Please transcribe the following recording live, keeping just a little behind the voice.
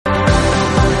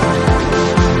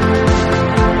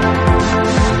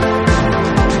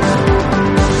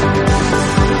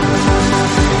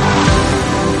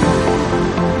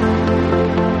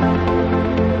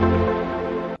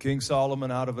King Solomon,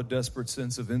 out of a desperate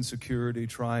sense of insecurity,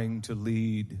 trying to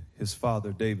lead his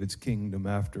father David's kingdom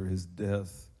after his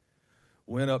death,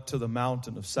 went up to the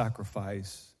mountain of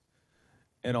sacrifice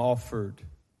and offered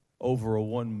over a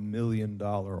 $1 million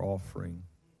offering.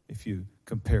 If you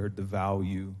compared the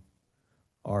value,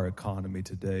 our economy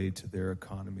today to their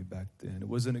economy back then, it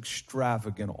was an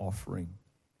extravagant offering.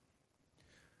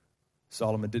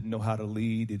 Solomon didn't know how to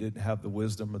lead. He didn't have the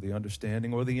wisdom or the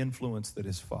understanding or the influence that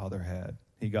his father had.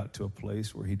 He got to a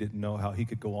place where he didn't know how he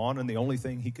could go on, and the only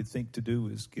thing he could think to do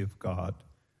is give God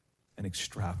an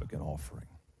extravagant offering.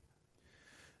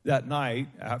 That night,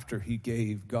 after he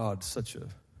gave God such a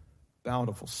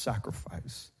bountiful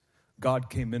sacrifice,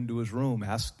 God came into his room,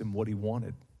 asked him what he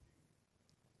wanted.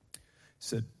 He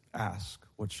said, "Ask,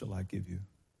 what shall I give you?"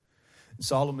 And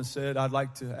Solomon said, "I'd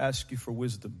like to ask you for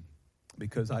wisdom,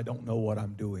 because I don't know what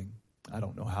I'm doing. I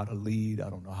don't know how to lead. I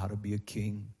don't know how to be a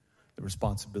king. The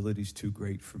responsibility's too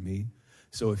great for me.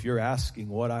 So if you're asking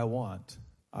what I want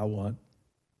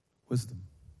wisdom."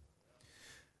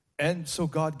 And so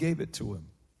God gave it to him.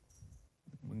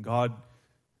 When God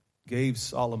gave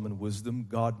Solomon wisdom,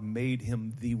 God made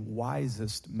him the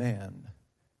wisest man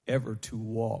ever to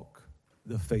walk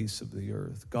the face of the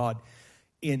earth. God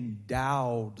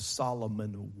endowed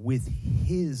Solomon with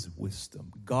his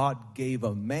wisdom. God gave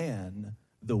a man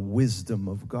the wisdom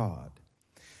of God.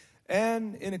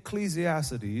 And in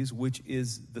Ecclesiastes, which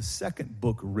is the second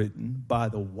book written by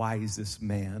the wisest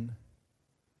man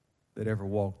that ever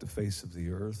walked the face of the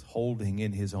earth, holding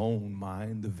in his own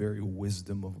mind the very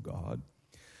wisdom of God,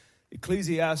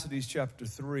 Ecclesiastes chapter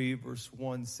 3, verse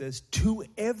 1 says, "To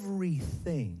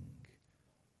everything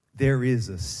there is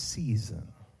a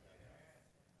season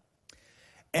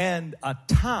and a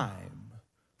time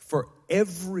for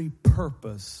every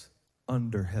purpose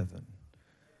under heaven."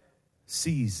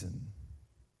 Season,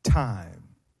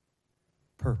 time,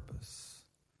 purpose.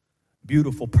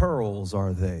 Beautiful pearls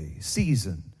are they.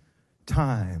 Season,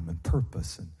 time, and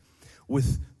purpose. And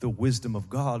with the wisdom of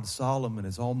God, Solomon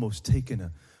has almost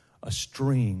taken a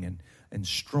string and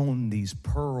strewn these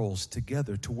pearls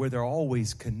together to where they're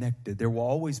always connected. There will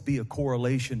always be a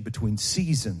correlation between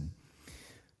season,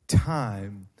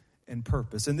 time, and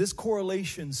purpose. And this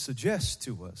correlation suggests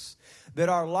to us that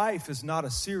our life is not a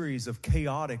series of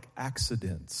chaotic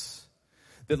accidents,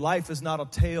 that life is not a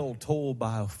tale told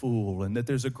by a fool, and that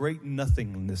there's a great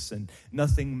nothingness and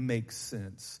nothing makes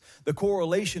sense. The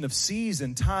correlation of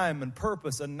season, time, and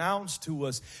purpose announce to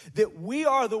us that we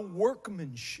are the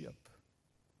workmanship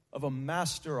of a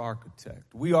master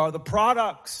architect. We are the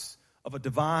products of a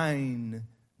divine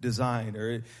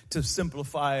designer. To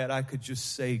simplify it, I could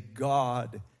just say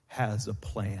God has a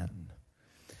plan.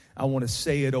 I want to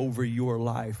say it over your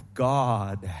life.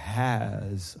 God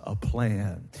has a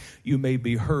plan. You may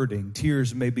be hurting.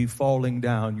 Tears may be falling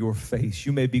down your face.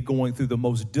 You may be going through the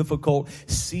most difficult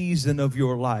season of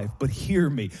your life. But hear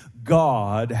me.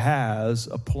 God has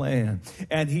a plan.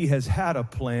 And he has had a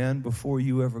plan before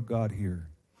you ever got here.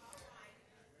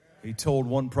 He told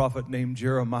one prophet named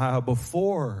Jeremiah,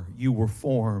 "Before you were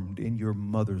formed in your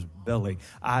mother's belly,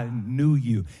 I knew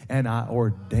you and I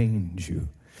ordained you."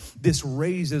 This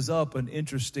raises up an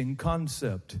interesting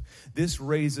concept. This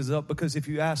raises up, because if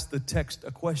you ask the text a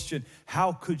question,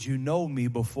 how could you know me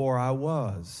before I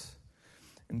was?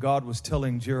 And God was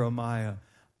telling Jeremiah,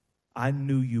 I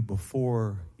knew you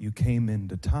before you came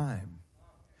into time.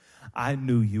 I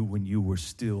knew you when you were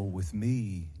still with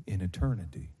me in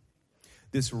eternity.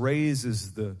 This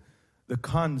raises the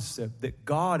concept that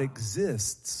God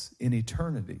exists in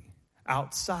eternity,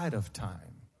 outside of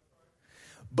time.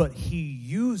 But he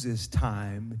uses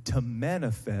time to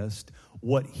manifest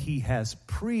what he has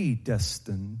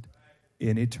predestined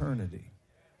in eternity.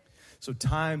 So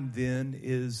time then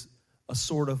is a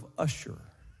sort of usher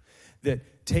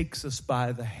that takes us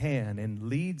by the hand and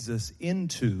leads us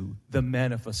into the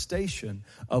manifestation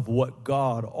of what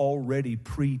God already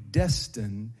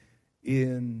predestined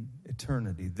in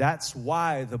eternity. That's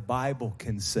why the Bible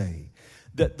can say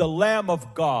that the Lamb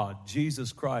of God,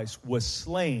 Jesus Christ, was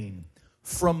slain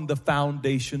from the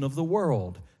foundation of the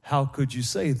world. How could you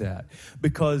say that?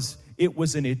 Because it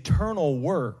was an eternal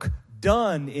work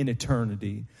done in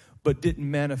eternity, but didn't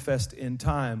manifest in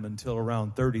time until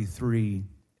around 33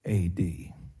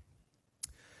 AD.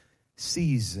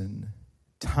 Season,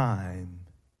 time,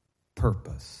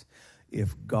 purpose.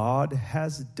 If God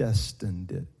has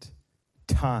destined it,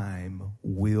 time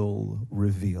will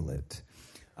reveal it.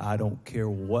 I don't care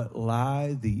what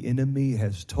lie the enemy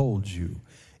has told you.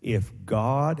 If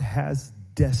God has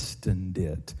destined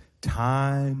it,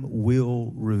 Time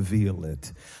will reveal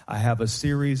it. I have a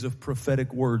series of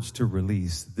prophetic words to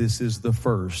release. This is the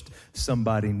first.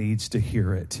 Somebody needs to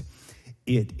hear it.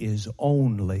 It is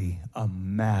only a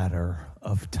matter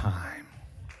of time.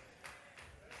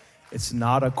 It's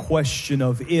not a question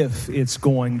of if it's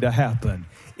going to happen.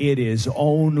 It is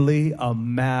only a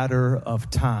matter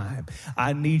of time.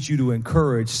 I need you to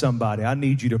encourage somebody. I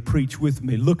need you to preach with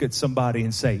me. Look at somebody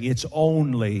and say, it's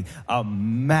only a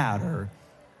matter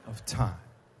of time.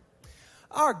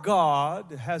 Our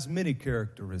God has many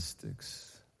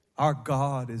characteristics. Our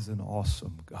God is an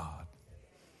awesome God.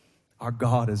 Our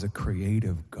God is a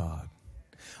creative God.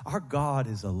 Our God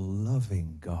is a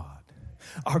loving God.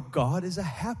 Our God is a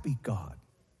happy God.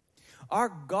 Our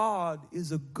God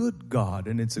is a good God,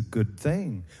 and it's a good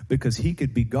thing because he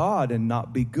could be God and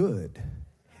not be good.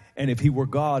 And if he were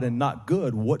God and not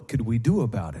good, what could we do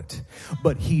about it?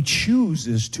 But he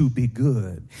chooses to be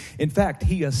good. In fact,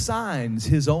 he assigns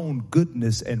his own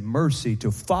goodness and mercy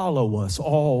to follow us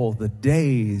all the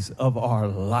days of our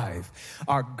life.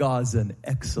 Our God's an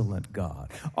excellent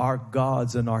God. Our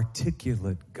God's an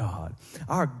articulate God.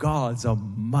 Our God's a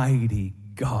mighty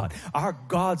God. Our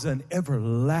God's an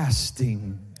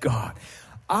everlasting God.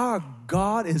 Our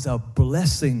God is a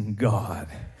blessing God.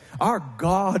 Our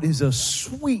God is a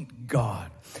sweet God.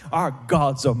 Our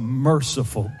God's a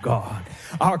merciful God.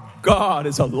 Our God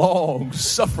is a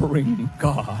long-suffering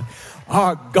God.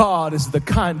 Our God is the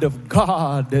kind of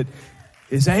God that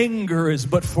his anger is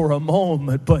but for a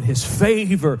moment, but his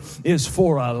favor is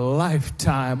for a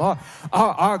lifetime.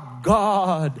 Our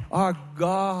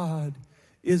God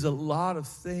is a lot of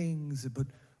things, but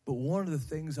one of the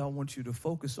things I want you to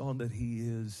focus on that he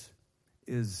is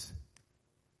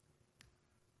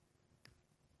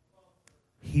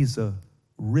he's a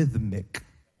rhythmic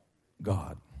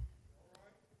God.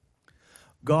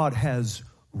 God has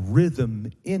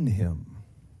rhythm in him.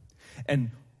 And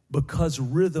because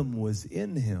rhythm was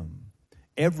in him,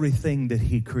 everything that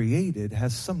he created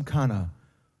has some kind of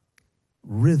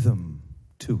rhythm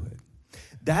to it.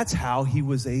 That's how he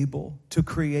was able to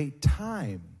create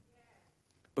time.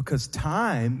 Because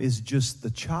time is just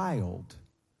the child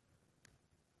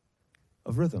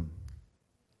of rhythm.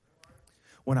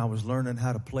 When I was learning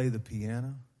how to play the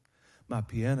piano, my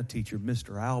piano teacher,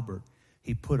 Mr. Albert,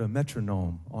 he put a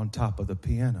metronome on top of the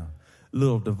piano. A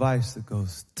little device that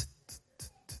goes...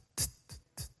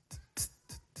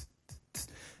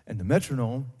 And the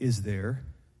metronome is there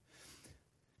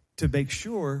to make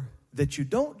sure that you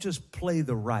don't just play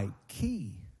the right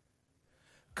key,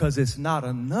 because it's not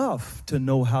enough to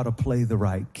know how to play the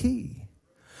right key.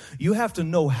 You have to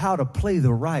know how to play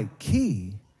the right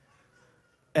key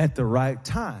at the right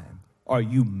time, or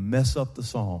you mess up the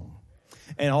song.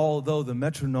 And although the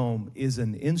metronome is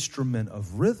an instrument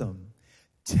of rhythm,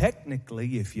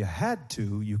 technically, if you had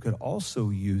to, you could also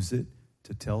use it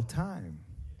to tell time.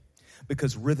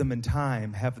 Because rhythm and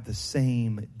time have the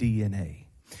same DNA.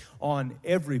 On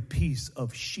every piece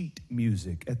of sheet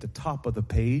music at the top of the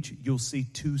page, you'll see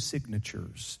two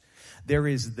signatures. There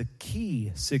is the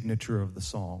key signature of the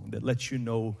song that lets you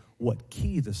know what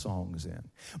key the song's in.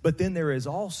 But then there is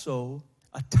also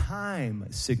a time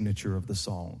signature of the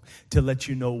song to let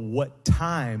you know what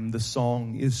time the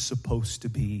song is supposed to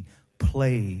be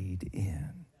played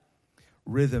in.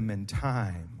 Rhythm and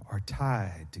time are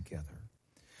tied together.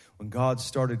 When God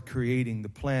started creating the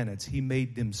planets, he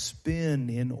made them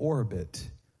spin in orbit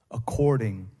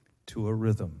according to a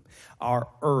rhythm. Our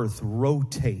earth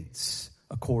rotates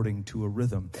according to a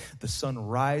rhythm. The sun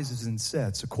rises and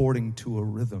sets according to a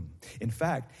rhythm. In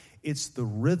fact, it's the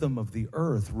rhythm of the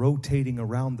earth rotating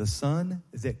around the sun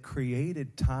that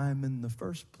created time in the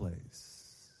first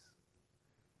place.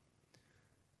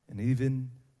 And even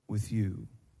with you,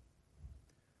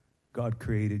 God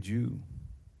created you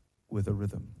with a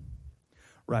rhythm.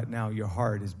 Right now, your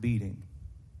heart is beating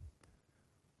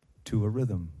to a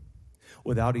rhythm.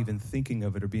 Without even thinking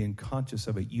of it or being conscious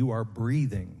of it, you are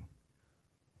breathing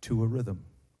to a rhythm.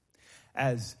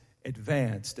 As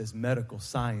advanced as medical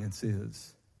science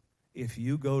is, if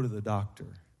you go to the doctor,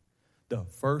 the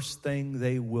first thing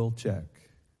they will check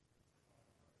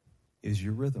is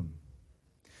your rhythm.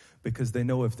 Because they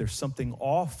know if there's something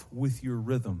off with your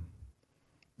rhythm,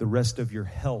 the rest of your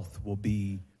health will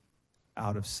be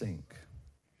out of sync.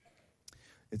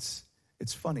 It's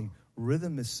funny.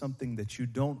 Rhythm is something that you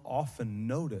don't often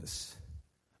notice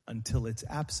until it's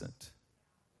absent.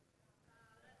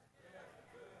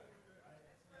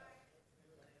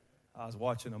 I was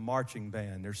watching a marching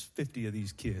band. There's 50 of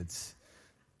these kids,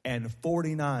 and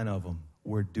 49 of them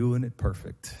were doing it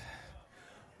perfect.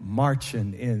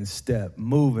 marching in step,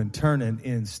 moving, turning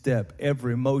in step,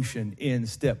 every motion in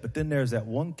step. But then there's that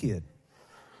one kid.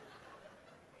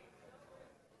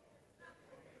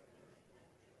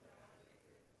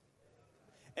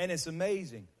 And it's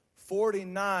amazing.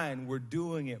 49 were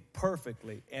doing it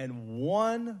perfectly, and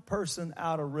one person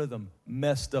out of rhythm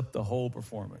messed up the whole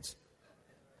performance.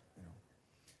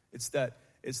 It's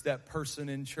that person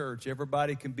in church.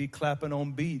 Everybody can be clapping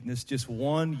on beat, and it's just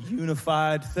one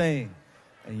unified thing.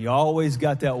 And you always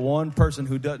got that one person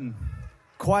who doesn't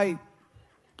quite.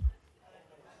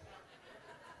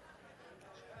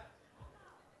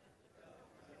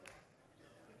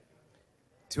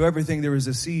 To everything there is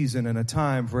a season and a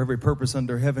time for every purpose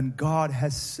under heaven. God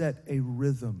has set a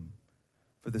rhythm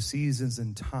for the seasons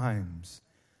and times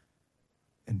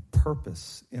and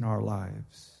purpose in our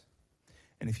lives.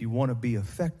 And if you want to be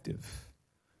effective,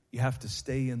 you have to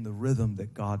stay in the rhythm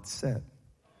that God set.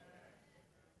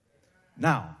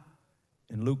 Now,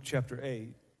 in Luke chapter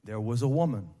 8, there was a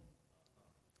woman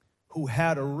who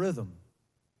had a rhythm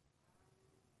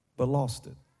but lost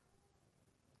it.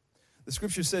 The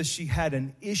scripture says she had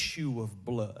an issue of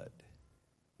blood,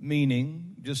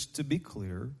 meaning, just to be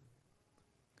clear,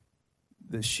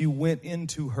 that she went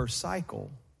into her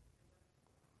cycle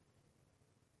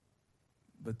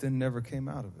but then never came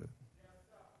out of it.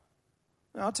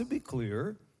 Now, to be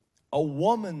clear, a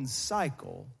woman's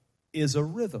cycle is a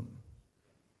rhythm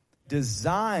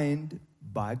designed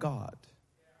by God.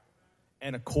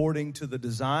 And according to the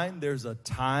design, there's a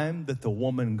time that the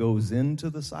woman goes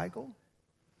into the cycle.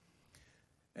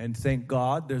 And thank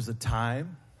God there's a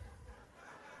time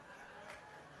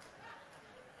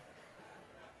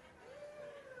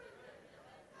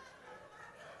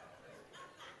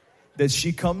that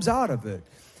she comes out of it.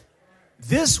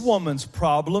 This woman's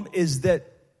problem is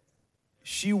that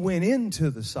she went into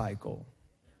the cycle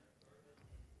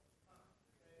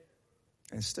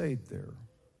and stayed there.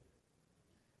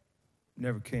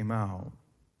 Never came out.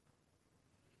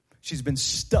 She's been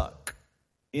stuck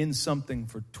in something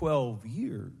for 12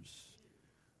 years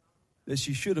that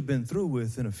she should have been through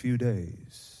with in a few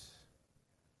days.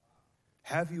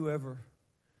 Have you ever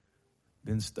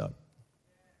been stuck?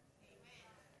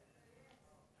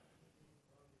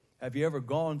 Have you ever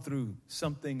gone through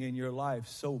something in your life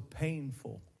so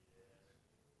painful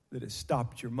that it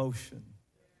stopped your motion?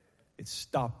 It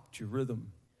stopped your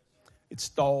rhythm. It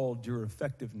stalled your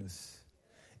effectiveness.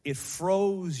 It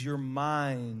froze your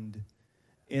mind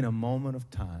in a moment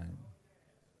of time.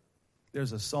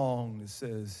 There's a song that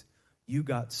says, you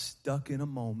got stuck in a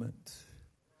moment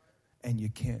and you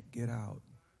can't get out.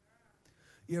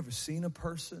 You ever seen a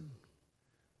person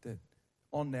that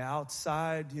on the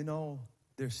outside, you know,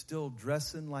 they're still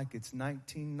dressing like it's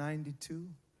 1992?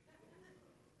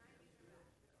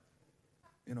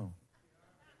 You know,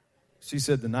 she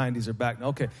said the 90s are back.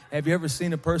 Okay, have you ever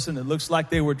seen a person that looks like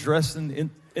they were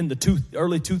dressing in the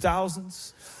early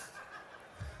 2000s?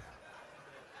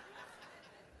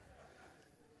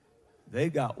 They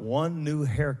got one new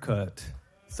haircut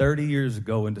 30 years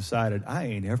ago and decided, I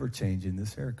ain't ever changing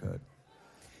this haircut.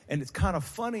 And it's kind of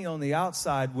funny on the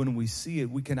outside when we see it.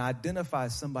 We can identify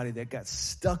somebody that got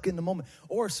stuck in the moment.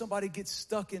 Or somebody gets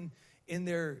stuck in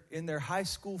their high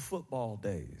school football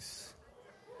days.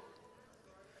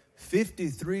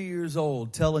 53 years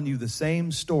old telling you the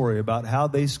same story about how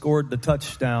they scored the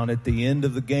touchdown at the end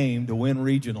of the game to win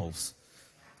regionals.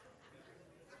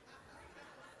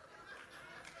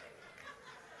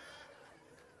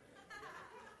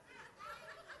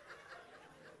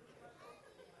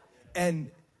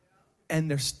 And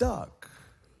they're stuck.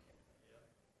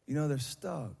 You know, they're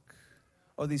stuck.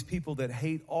 Or these people that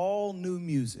hate all new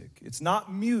music. It's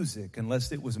not music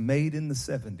unless it was made in the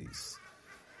 70s.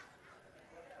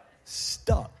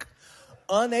 Stuck.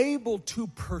 Unable to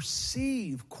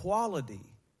perceive quality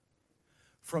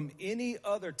from any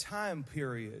other time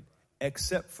period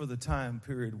except for the time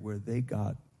period where they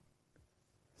got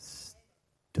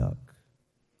stuck.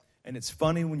 And it's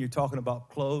funny when you're talking about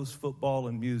clothes, football,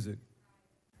 and music.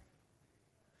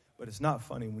 But it's not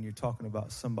funny when you're talking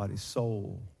about somebody's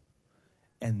soul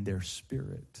and their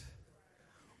spirit.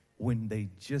 When they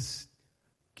just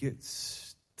get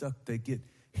stuck, they get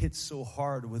hit so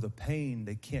hard with a pain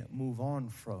they can't move on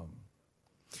from.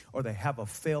 Or they have a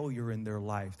failure in their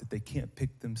life that they can't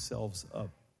pick themselves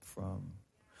up from.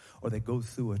 Or they go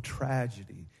through a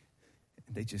tragedy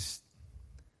and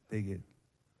they get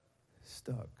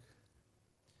stuck.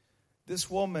 This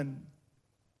woman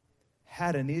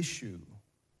had an issue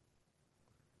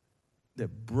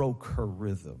that broke her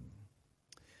rhythm.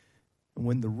 And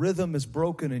when the rhythm is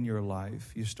broken in your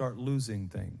life, you start losing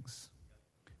things.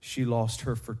 She lost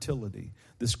her fertility.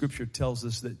 The scripture tells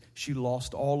us that she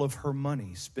lost all of her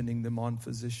money, spending them on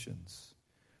physicians.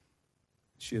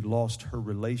 She had lost her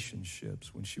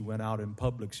relationships. When she went out in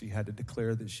public, she had to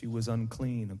declare that she was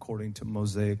unclean according to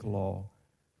Mosaic law.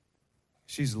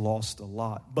 She's lost a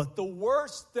lot. But the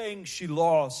worst thing she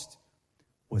lost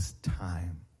was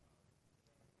time.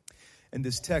 And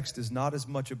this text is not as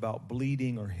much about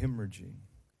bleeding or hemorrhaging.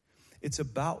 It's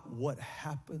about what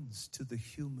happens to the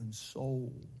human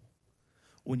soul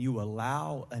when you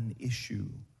allow an issue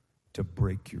to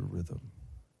break your rhythm.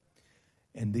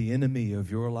 And the enemy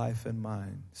of your life and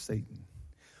mine, Satan,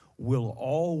 will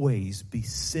always be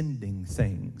sending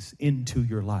things into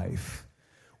your life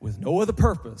with no other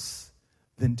purpose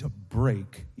than to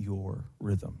break your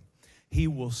rhythm. He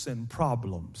will send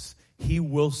problems. He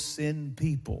will send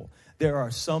people. There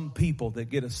are some people that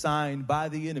get assigned by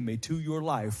the enemy to your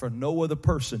life for no other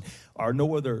person or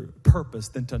no other purpose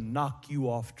than to knock you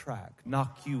off track,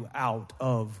 knock you out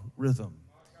of rhythm.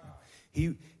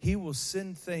 He will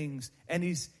send things, and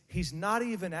he's not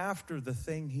even after the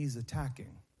thing he's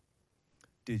attacking.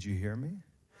 Did you hear me?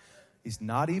 He's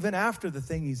not even after the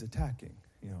thing he's attacking.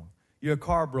 You know, your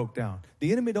car broke down.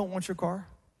 The enemy don't want your car.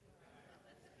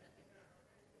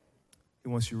 He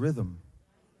wants your rhythm.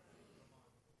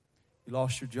 You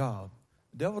lost your job.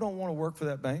 The devil don't want to work for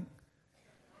that bank.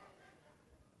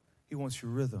 He wants your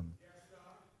rhythm.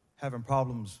 Having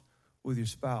problems with your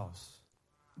spouse.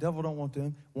 The devil don't want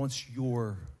them. He wants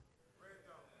your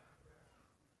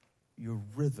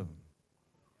rhythm.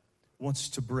 Wants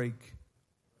to break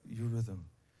your rhythm.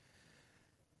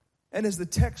 And as the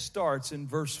text starts in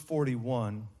verse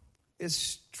 41, it's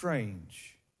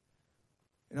strange.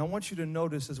 And I want you to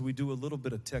notice as we do a little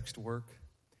bit of text work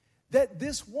that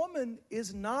this woman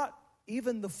is not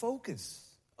even the focus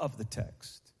of the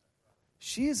text.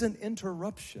 She is an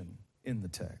interruption in the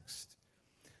text.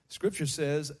 Scripture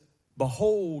says,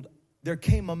 behold, there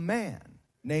came a man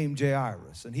named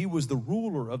Jairus, and he was the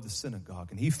ruler of the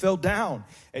synagogue. And he fell down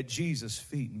at Jesus'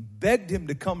 feet and begged him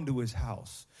to come to his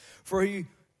house. For he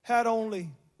had only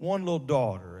one little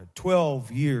daughter at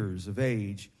 12 years of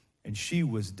age, and she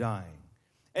was dying.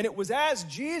 And it was as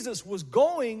Jesus was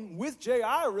going with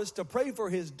Jairus to pray for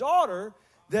his daughter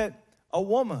that a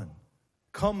woman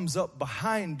comes up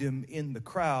behind him in the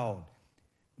crowd.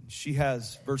 She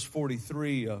has, verse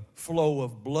 43, a flow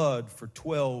of blood for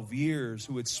 12 years,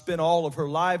 who had spent all of her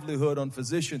livelihood on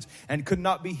physicians and could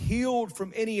not be healed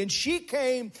from any. And she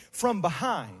came from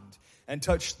behind and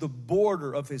touched the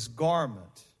border of his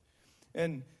garment.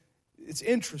 And it's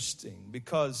interesting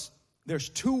because there's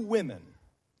two women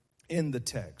in the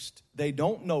text. They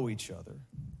don't know each other.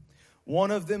 One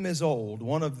of them is old,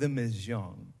 one of them is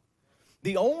young.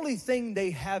 The only thing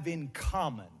they have in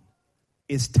common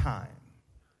is time.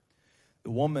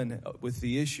 The woman with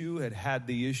the issue had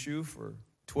the issue for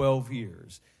 12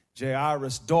 years.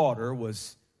 Jairus' daughter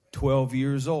was 12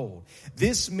 years old.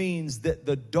 This means that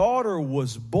the daughter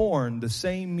was born the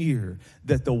same year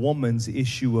that the woman's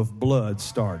issue of blood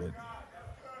started.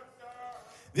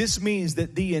 This means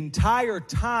that the entire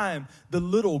time the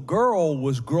little girl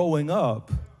was growing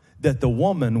up, that the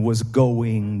woman was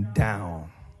going down.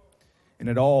 And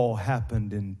it all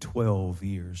happened in 12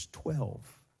 years. 12.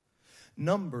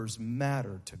 Numbers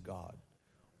matter to God.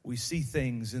 We see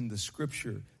things in the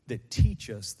scripture that teach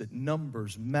us that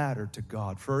numbers matter to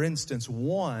God. For instance,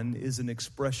 1 is an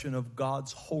expression of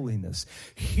God's holiness.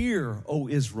 Hear, O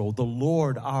Israel, the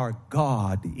Lord our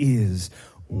God is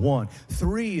one.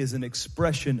 3 is an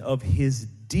expression of his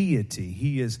deity.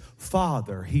 He is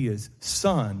Father, he is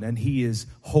Son, and he is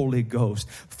Holy Ghost.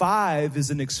 5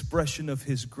 is an expression of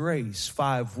his grace.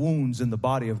 5 wounds in the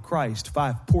body of Christ.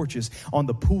 5 porches on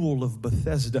the pool of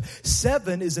Bethesda.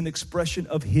 7 is an expression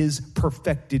of his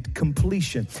perfected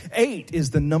completion. 8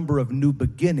 is the number of new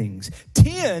beginnings.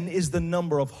 10 is the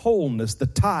number of wholeness. The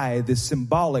tithe is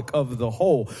symbolic of the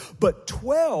whole. But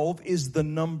 12 is the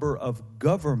number of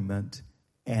government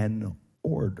and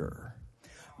order.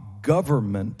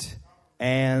 Government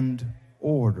and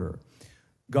order.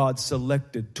 God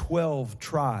selected 12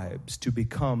 tribes to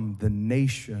become the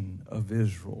nation of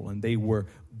Israel, and they were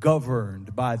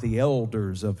governed by the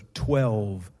elders of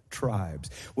 12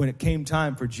 tribes. When it came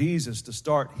time for Jesus to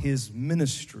start his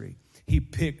ministry, he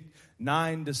picked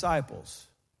 9 disciples.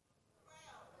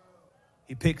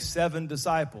 He picked 7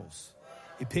 disciples.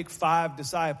 He picked 5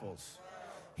 disciples.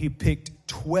 He picked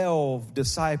 12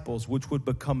 disciples, which would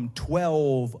become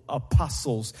 12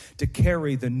 apostles to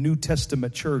carry the New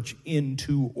Testament church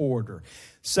into order.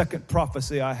 Second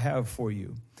prophecy I have for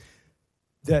you,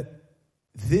 that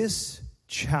this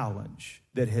challenge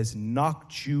that has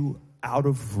knocked you out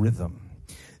of rhythm,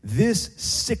 This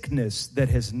sickness that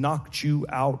has knocked you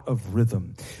out of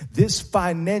rhythm, this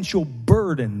financial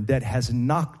burden that has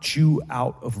knocked you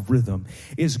out of rhythm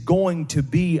is going to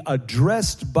be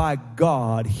addressed by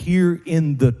God here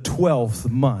in the 12th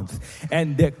month.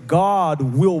 And that God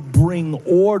will bring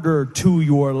order to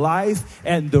your life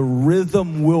and the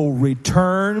rhythm will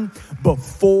return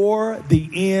before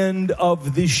the end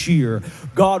of this year.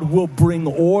 God will bring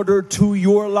order to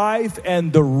your life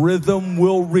and the rhythm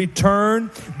will return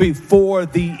before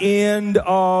the end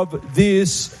of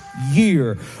this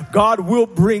year. God will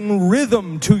bring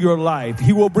rhythm to your life.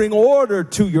 He will bring order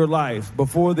to your life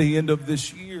before the end of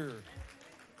this year.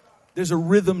 There's a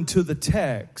rhythm to the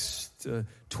text. A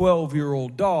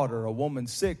 12-year-old daughter, a woman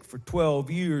sick for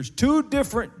 12 years, 2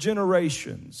 different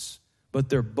generations, but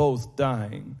they're both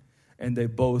dying and they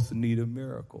both need a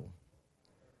miracle.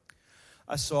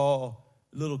 I saw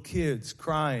little kids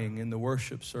crying in the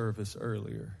worship service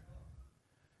earlier.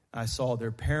 I saw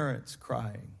their parents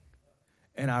crying,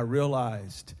 and I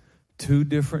realized 2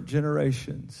 different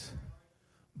generations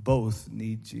both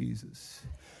need Jesus.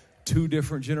 2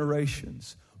 different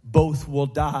generations. Both will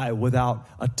die without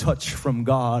a touch from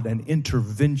God, an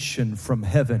intervention from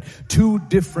heaven. 2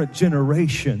 different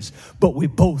generations, but we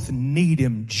both need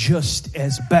him just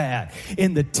as bad.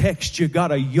 In the text, you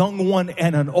got a young one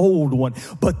and an old one,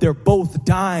 but they're both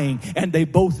dying and they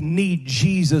both need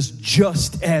Jesus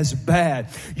just as bad.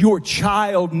 Your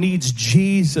child needs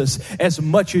Jesus as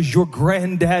much as your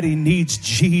granddaddy needs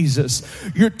Jesus.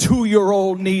 Your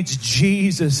 2-year-old needs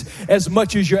Jesus as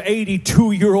much as your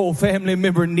 82-year-old family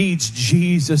member needs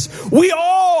Jesus. We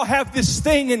all have this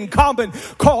thing in common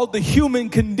called the human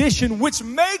condition, which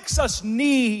makes us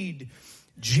need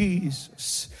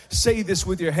Jesus. Say this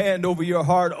with your hand over your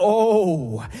heart.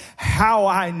 Oh, how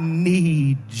I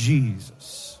need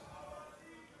Jesus.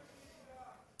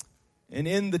 And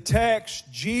in the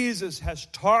text, Jesus has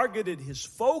targeted his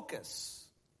focus.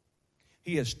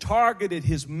 He has targeted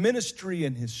his ministry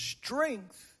and his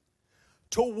strength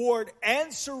toward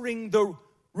answering the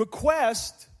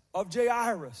request of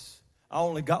Jairus. I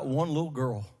only got one little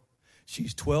girl.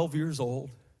 She's 12 years old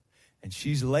and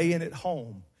she's laying at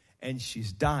home and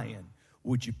she's dying.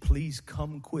 Would you please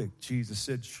come quick? Jesus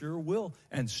said, sure will,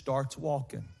 and starts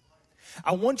walking.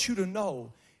 I want you to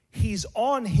know he's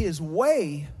on his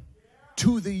way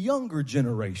to the younger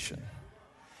generation.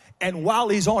 And while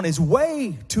he's on his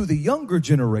way to the younger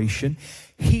generation,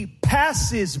 he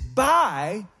passes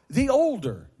by the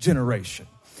older generation.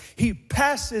 He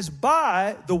passes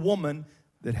by the woman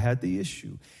that had the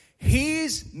issue.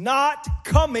 He's not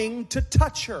coming to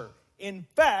touch her. In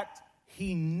fact,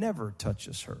 he never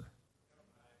touches her.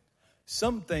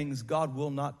 Some things God will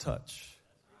not touch.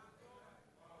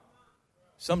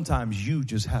 Sometimes you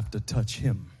just have to touch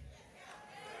him.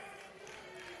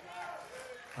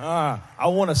 I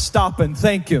want to stop and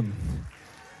thank him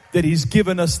that he's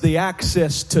given us the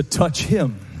access to touch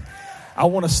him. I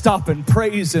want to stop and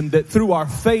praise him that through our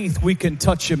faith we can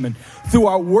touch him, and through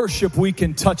our worship we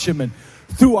can touch him, and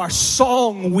through our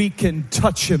song we can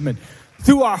touch him, and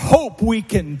through our hope we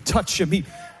can touch him.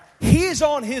 He is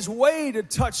on his way to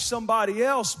touch somebody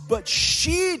else, but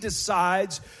she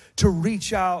decides to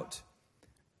reach out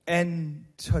and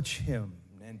touch him.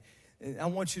 And I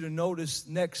want you to notice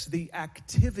next the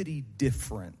activity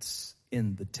difference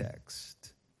in the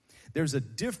text. There's a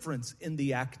difference in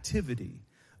the activity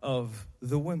of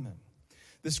the women.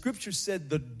 The scripture said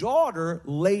the daughter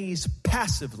lays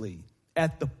passively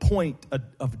at the point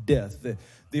of death.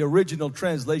 The original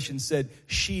translation said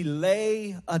she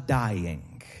lay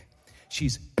a-dying.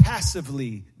 She's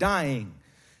passively dying.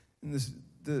 And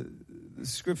the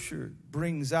scripture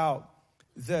brings out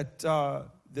that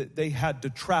they had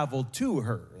to travel to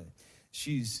her.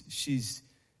 She's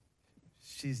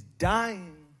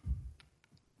dying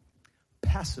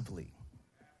passively.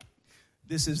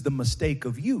 This is the mistake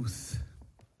of youth.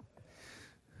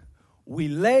 We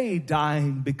lay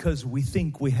dying because we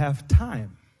think we have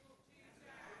time.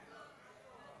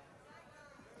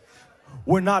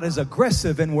 We're not as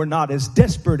aggressive and we're not as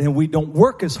desperate and we don't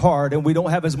work as hard and we don't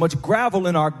have as much gravel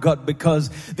in our gut because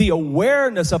the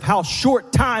awareness of how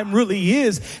short time really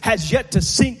is has yet to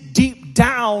sink deep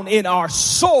down in our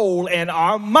soul and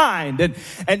our mind.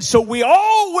 And so we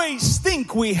always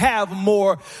think we have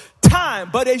more time.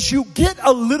 But as you get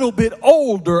a little bit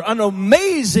older, an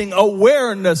amazing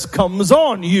awareness comes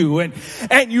on you, and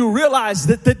you realize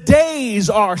that the days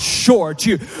are short.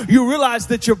 You realize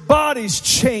that your body's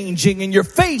changing and your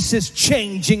face is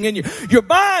changing and your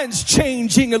mind's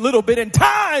changing a little bit, and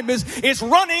time is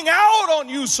running out on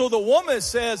you. So the woman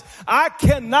says, I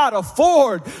cannot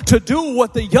afford to do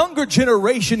what the younger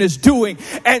generation is doing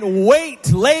and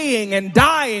wait, laying and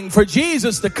dying for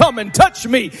Jesus to come and touch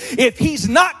me. If he's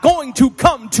not going to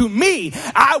come to me,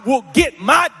 I will get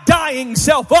my dying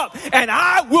self up and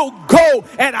I will go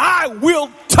and I will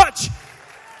touch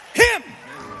him.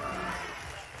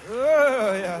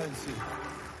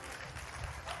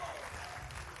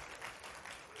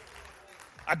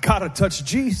 I gotta touch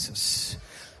Jesus.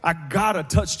 I gotta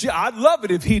touch Jesus. I'd love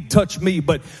it if he'd touch me,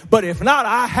 but if not,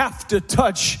 I have to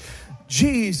touch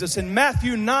Jesus. In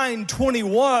Matthew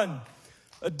 9:21,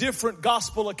 a different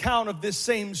gospel account of this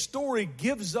same story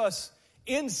gives us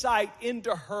insight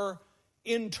into her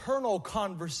internal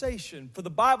conversation. For the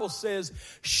Bible says,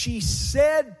 she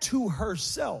said to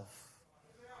herself.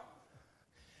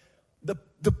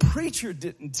 The preacher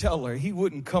didn't tell her he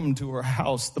wouldn't come to her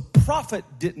house. The prophet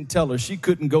didn't tell her she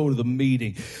couldn't go to the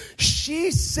meeting. She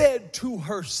said to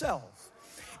herself,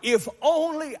 if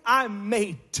only I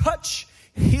may touch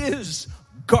his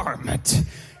garment.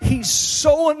 He's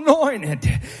so anointed.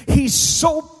 He's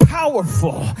so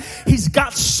powerful. He's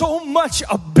got so much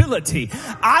ability.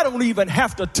 I don't even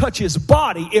have to touch his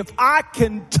body. If I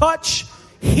can touch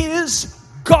his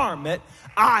garment,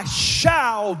 I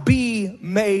shall be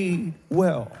made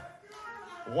well.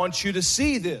 I want you to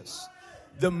see this.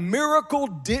 The miracle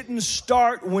didn't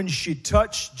start when she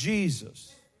touched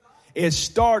Jesus. It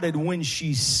started when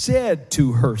she said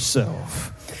to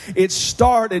herself. It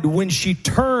started when she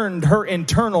turned her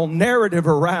internal narrative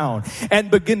around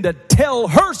and began to tell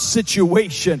her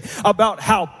situation about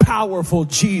how powerful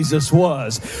Jesus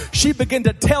was. She began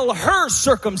to tell her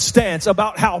circumstance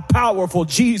about how powerful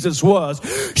Jesus was.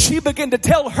 She began to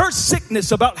tell her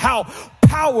sickness about how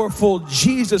powerful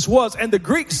Jesus was. And the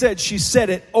Greek said she said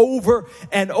it over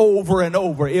and over and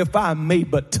over. If I may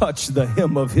but touch the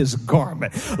hem of his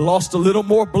garment. Lost a little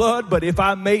more blood, but if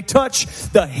I may touch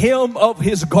the hem of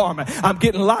his garment. I'm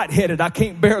getting lightheaded. I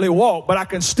can't barely walk, but I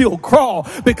can still crawl,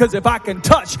 because if I can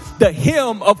touch the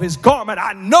hem of his garment,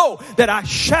 I know that I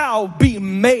shall be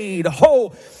made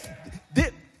whole.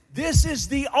 This is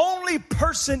the only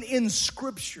person in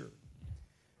Scripture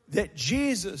that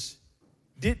Jesus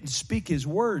didn't speak his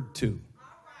word to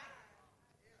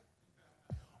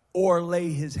or lay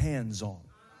his hands on.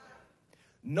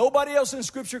 Nobody else in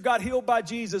Scripture got healed by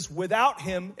Jesus without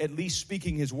him at least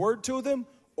speaking his word to them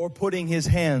or putting his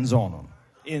hands on them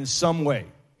in some way.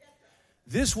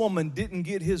 This woman didn't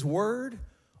get his word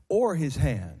or his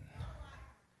hand.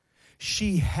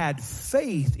 She had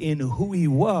faith in who he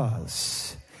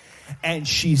was. And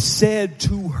she said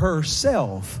to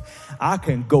herself, I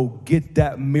can go get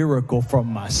that miracle from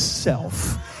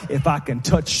myself if I can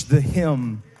touch the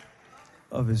hem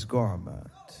of his garment.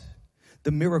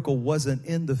 The miracle wasn't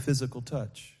in the physical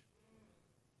touch.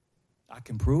 I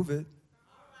can prove it.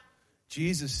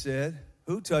 Jesus said,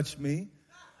 who touched me?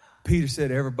 Peter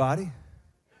said, everybody.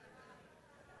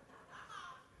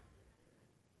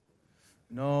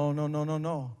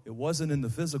 No. It wasn't in the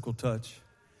physical touch.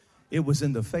 It was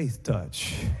in the faith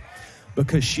touch,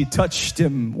 because she touched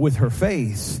him with her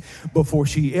faith before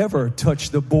she ever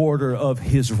touched the border of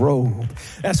his robe.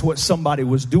 That's what somebody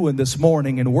was doing this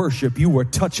morning in worship. You were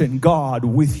touching God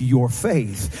with your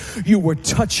faith. You were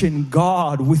touching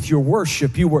God with your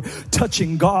worship. You were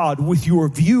touching God with your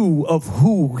view of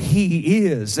who he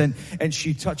is. And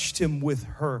she touched him with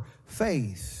her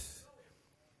faith.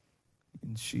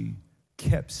 And she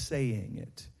kept saying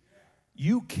it.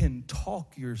 You can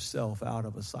talk yourself out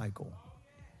of a cycle.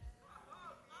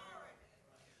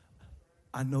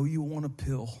 I know you want a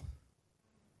pill.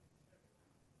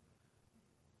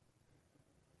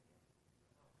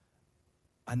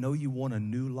 I know you want a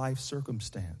new life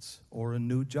circumstance or a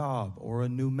new job or a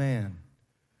new man.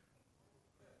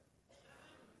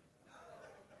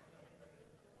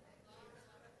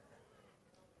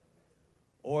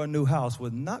 Or a new house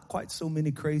with not quite so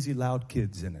many crazy loud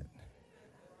kids in it.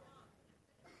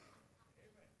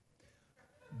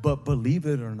 But believe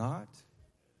it or not,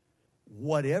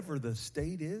 whatever the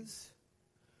state is,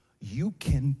 you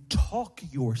can talk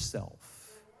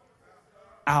yourself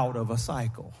out of a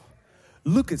cycle.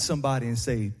 Look at somebody and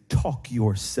say, talk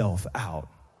yourself out.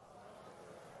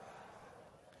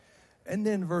 And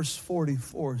then verse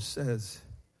 44 says,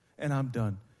 and I'm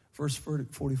done. Verse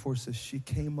 44 says, she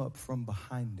came up from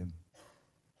behind him.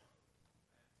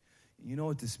 You know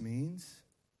what this means?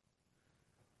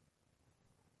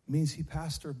 means he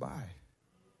passed her by.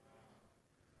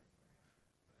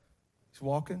 He's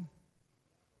walking,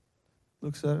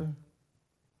 looks at her,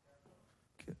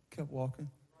 kept walking.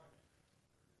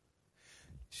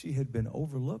 She had been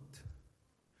overlooked.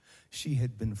 She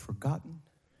had been forgotten.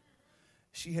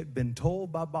 She had been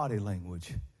told by body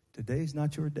language, today's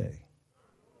not your day.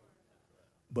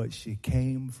 But she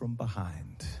came from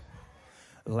behind.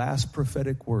 Last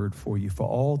prophetic word for you, for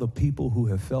all the people who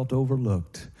have felt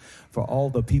overlooked, for all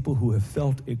the people who have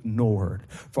felt ignored,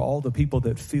 for all the people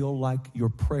that feel like your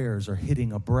prayers are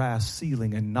hitting a brass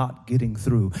ceiling and not getting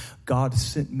through. God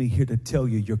sent me here to tell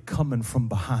you, you're coming from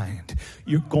behind.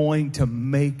 You're going to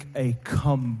make a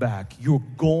comeback. You're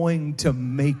going to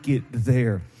make it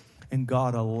there. And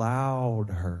God allowed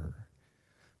her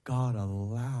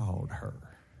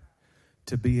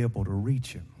to be able to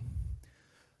reach him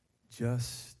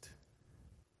just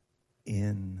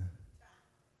in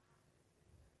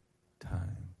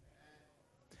time.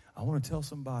 I want to tell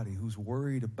somebody who's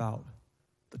worried about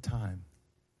the time.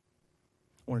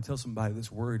 I want to tell somebody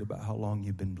that's worried about how long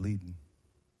you've been bleeding.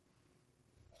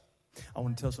 I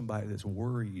want to tell somebody that's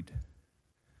worried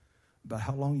about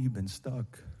how long you've been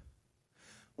stuck.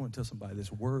 I want to tell somebody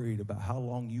that's worried about how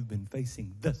long you've been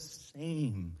facing the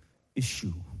same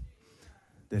issue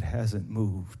that hasn't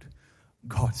moved.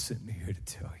 God sent me here to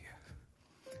tell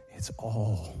you, it's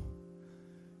all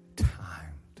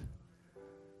timed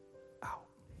out.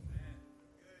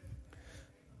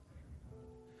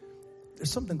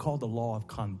 There's something called the law of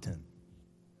content.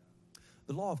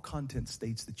 The law of content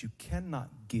states that you cannot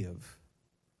give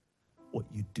what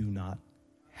you do not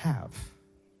have.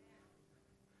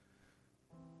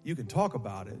 You can talk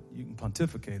about it, you can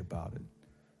pontificate about it,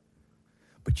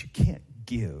 but you can't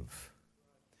give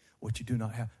what you do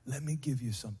not have. Let me give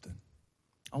you something.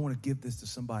 I want to give this to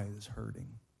somebody that's hurting.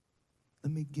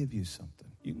 Let me give you something.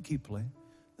 You can keep playing.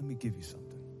 Let me give you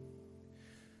something.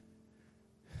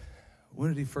 When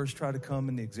did he first try to come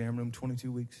in the exam room?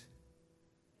 22 weeks?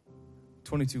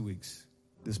 22 weeks.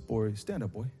 This boy, stand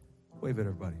up, boy. Wave at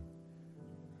everybody.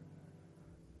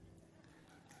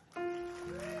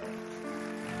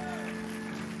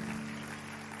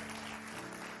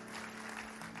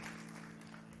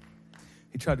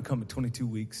 He tried to come at 22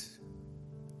 weeks.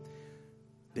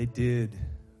 They did.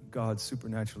 God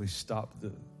supernaturally stopped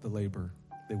the labor.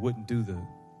 They wouldn't do the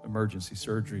emergency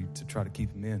surgery to try to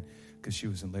keep him in because she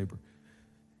was in labor.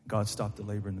 God stopped the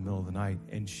labor in the middle of the night,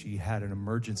 and she had an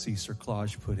emergency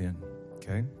cerclage put in,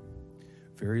 okay?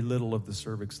 Very little of the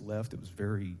cervix left. It was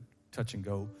very touch and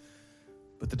go.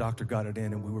 But the doctor got it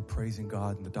in, and we were praising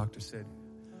God, and the doctor said,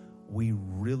 we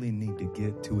really need to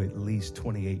get to at least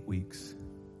 28 weeks.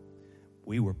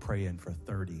 We were praying for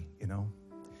 30,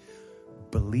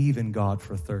 Believe in God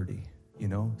for 30,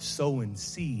 Sowing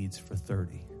seeds for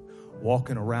 30.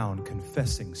 Walking around,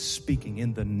 confessing, speaking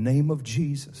in the name of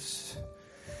Jesus.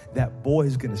 That boy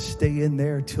is going to stay in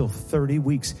there till 30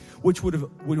 weeks, which would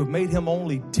have made him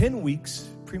only 10 weeks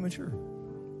premature.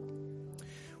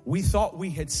 We thought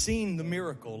we had seen the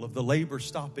miracle of the labor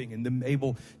stopping and them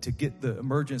able to get the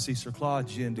emergency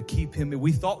cerclage in to keep him in.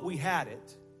 We thought we had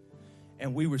it.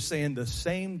 And we were saying the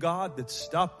same God that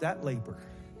stopped that labor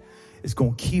is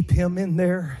going to keep him in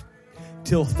there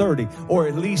till 30 or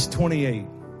at least 28.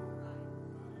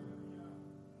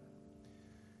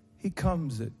 He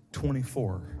comes at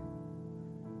 24.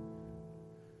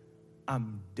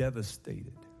 I'm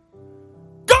devastated.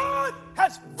 God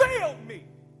has failed me.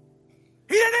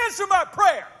 He didn't answer my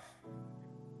prayers.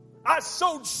 I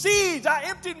sowed seeds. I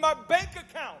emptied my bank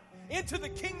account into the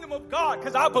kingdom of God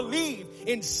because I believe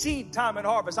in seed time and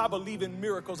harvest. I believe in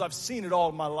miracles. I've seen it all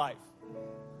in my life.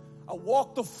 I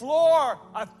walked the floor.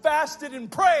 I fasted and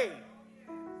prayed.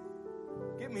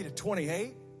 Get me to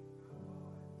 28.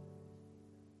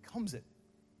 Comes at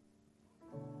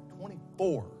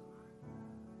 24.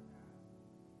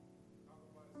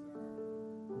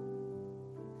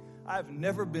 I've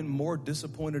never been more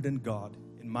disappointed in God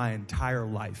in my entire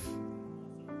life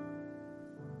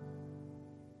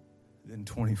than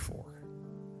 24.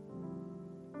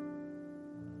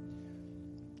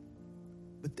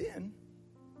 But then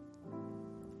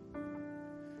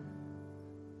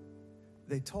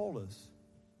they told us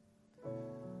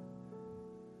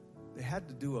they had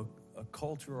to do a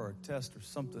culture or a test or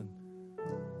something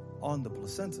on the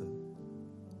placenta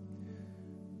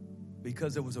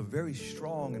because there was a very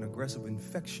strong and aggressive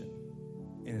infection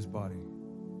in his body.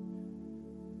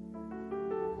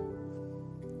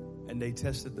 And they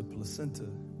tested the placenta.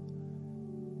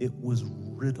 It was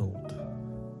riddled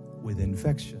with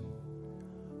infection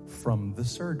from the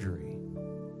surgery.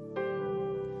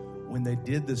 When they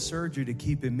did the surgery to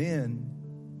keep him in,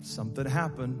 something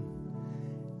happened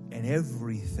and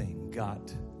everything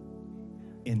got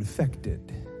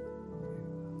infected.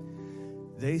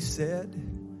 They said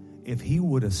if he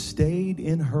would have stayed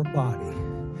in her body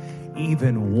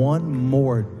even one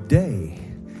more day,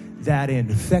 that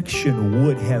infection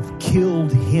would have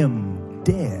killed him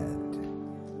dead.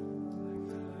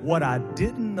 What I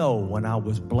didn't know when I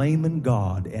was blaming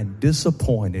God and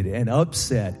disappointed and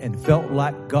upset and felt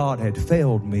like God had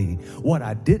failed me, what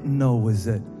I didn't know was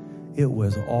that it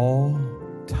was all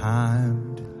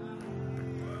timed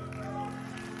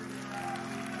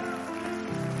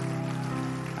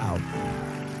out.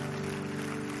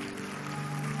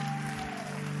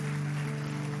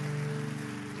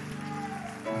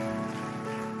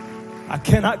 I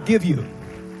cannot give you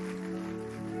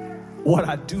what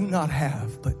I do not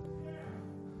have, but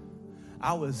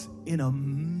I was in a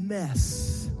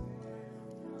mess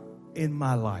in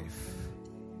my life.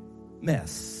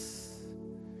 Mess.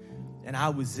 And I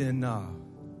was in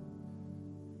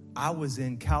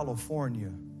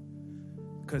California,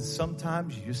 because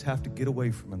sometimes you just have to get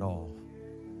away from it all.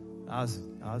 I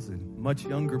was a much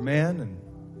younger man, and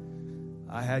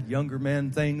I had younger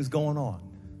man things going on.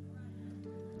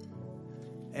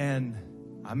 And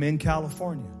I'm in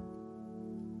California,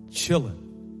 chilling.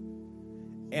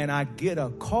 And I get a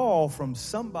call from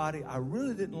somebody I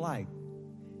really didn't like,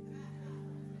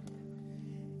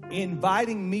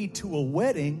 inviting me to a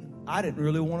wedding I didn't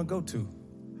really want to go to,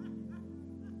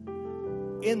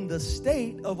 in the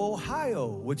state of Ohio,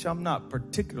 which I'm not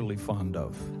particularly fond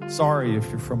of. Sorry if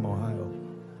you're from Ohio.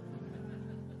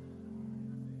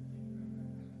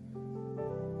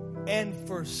 And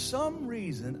for some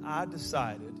reason, I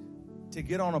decided to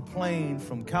get on a plane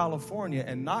from California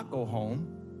and not go home,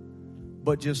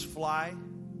 but just fly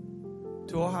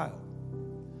to Ohio.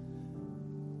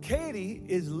 Katie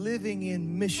is living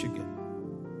in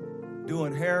Michigan,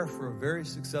 doing hair for a very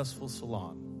successful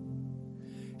salon.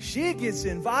 She gets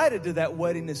invited to that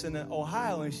wedding that's in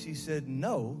Ohio, and she said,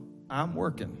 no, I'm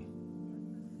working.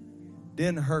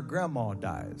 Then her grandma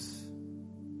dies.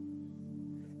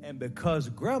 And because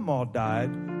grandma died,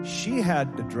 she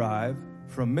had to drive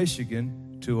from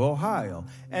Michigan to Ohio.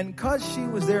 And because she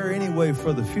was there anyway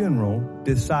for the funeral,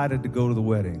 decided to go to the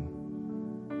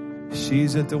wedding.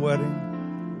 She's at the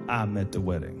wedding. I'm at the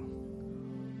wedding.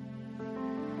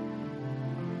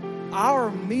 Our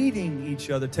meeting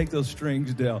each other, take those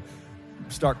strings down,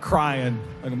 start crying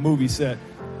like a movie set.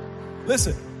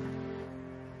 Listen,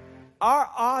 our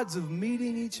odds of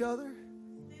meeting each other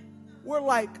were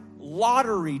like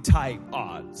lottery type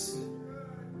odds.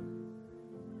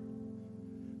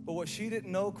 But what she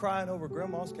didn't know, crying over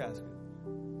grandma's casket,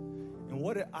 and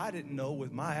what I didn't know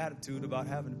with my attitude about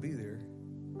having to be there,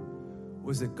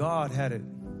 was that God had it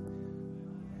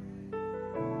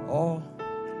all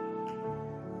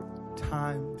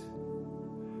timed.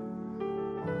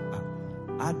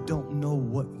 I don't know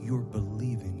what you're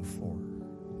believing for.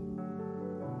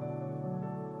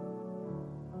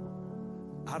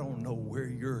 I don't know where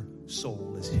your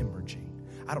soul is hemorrhaging.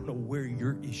 I don't know where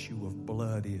your issue of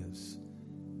blood is.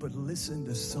 But listen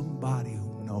to somebody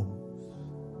who knows.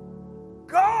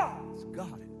 God's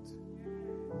got it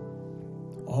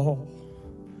all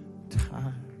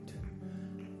timed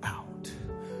out.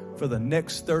 For the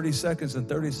next 30 seconds and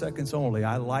 30 seconds only,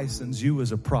 I license you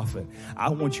as a prophet. I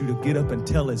want you to get up and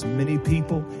tell as many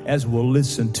people as will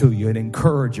listen to you and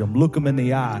encourage them. Look them in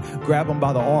the eye, grab them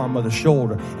by the arm or the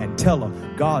shoulder, and tell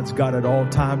them God's got it all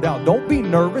timed out. Don't be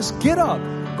nervous. Get up.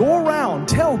 Go around.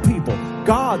 Tell people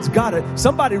God's got it.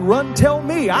 Somebody run, tell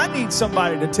me. I need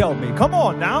somebody to tell me. Come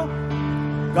on now.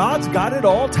 God's got it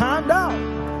all timed out.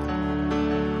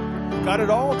 Got it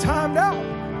all timed out.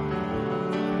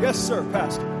 Yes, sir,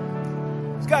 Pastor.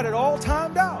 He's got it all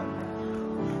timed out.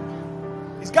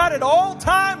 He's got it all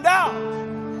timed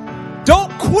out.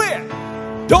 Don't quit.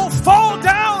 Don't fall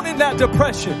down in that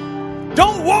depression.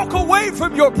 Don't walk away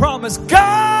from your promise.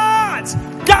 God's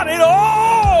got it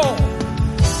all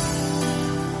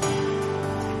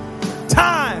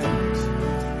timed.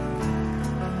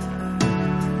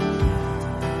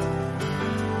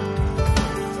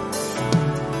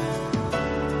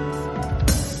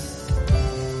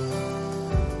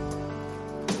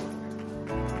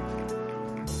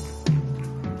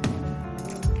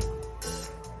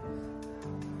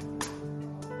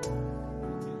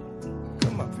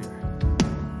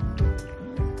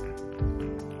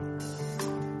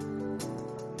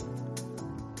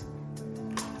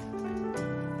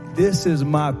 This is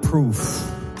my proof.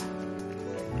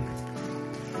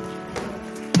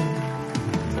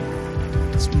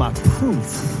 It's my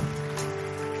proof.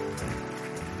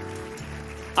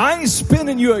 I ain't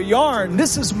spinning you a yarn.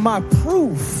 This is my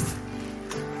proof.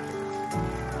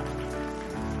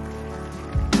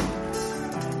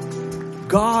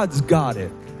 God's got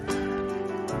it.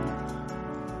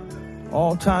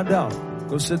 All timed out.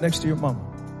 Go sit next to your mama.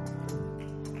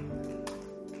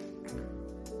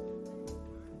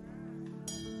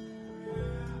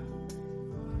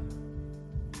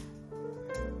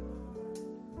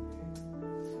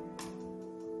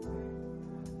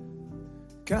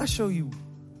 Can I show you?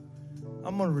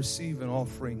 I'm going to receive an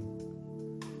offering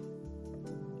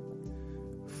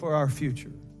for our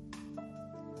future,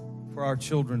 for our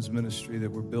children's ministry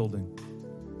that we're building.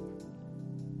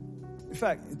 In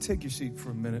fact, take your seat for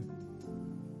a minute.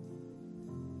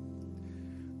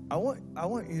 I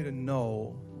want you to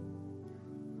know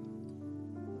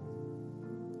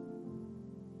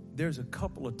there's a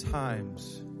couple of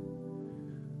times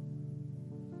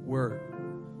where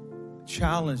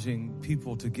challenging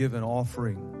people to give an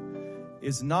offering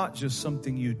is not just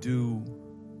something you do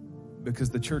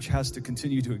because the church has to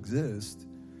continue to exist.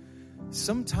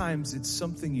 Sometimes it's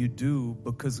something you do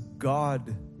because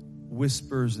God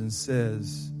whispers and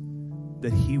says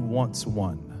that He wants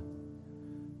one,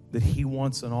 that He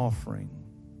wants an offering.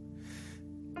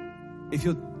 If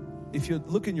you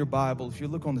look in your Bible, if you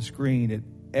look on the screen at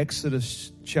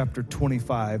Exodus chapter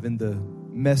 25 in the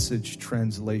Message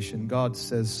translation, God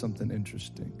says something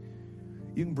interesting.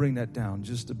 You can bring that down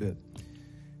just a bit.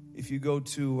 If you go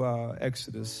to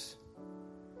Exodus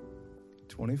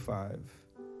 25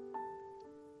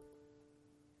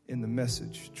 in the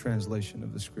Message translation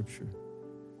of the scripture,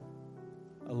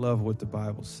 I love what the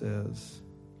Bible says.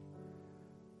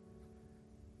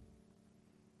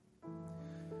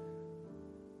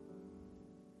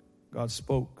 God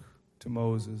spoke to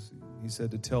Moses. He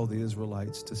said to tell the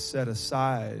Israelites to set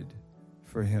aside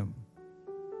for Him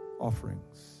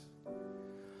offerings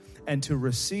and to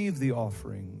receive the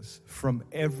offerings from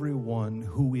everyone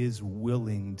who is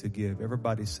willing to give.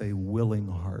 Everybody say willing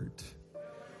heart.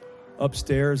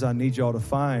 Upstairs, I need y'all to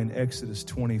find Exodus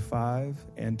 25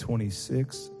 and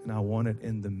 26, and I want it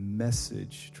in the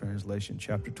Message translation,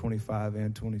 chapter 25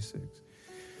 and 26.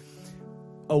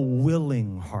 A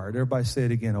willing heart. Everybody say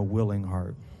it again, a willing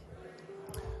heart.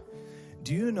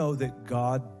 Do you know that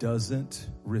God doesn't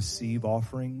receive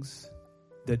offerings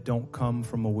that don't come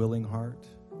from a willing heart?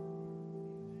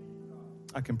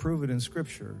 I can prove it in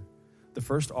Scripture. The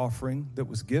first offering that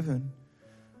was given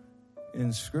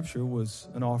in Scripture was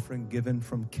an offering given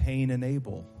from Cain and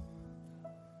Abel.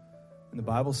 And the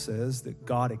Bible says that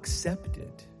God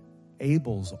accepted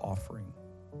Abel's offering,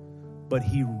 but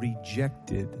He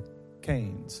rejected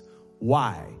Cain's.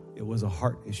 Why? It was a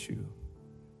heart issue.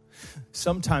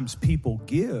 Sometimes people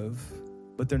give,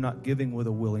 but they're not giving with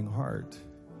a willing heart.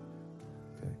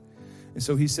 Okay. And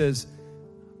so He says,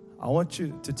 I want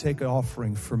you to take an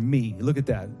offering for me. Look at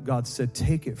that. God said,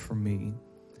 take it from me.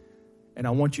 And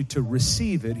I want you to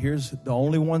receive it. Here's the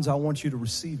only ones I want you to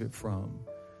receive it from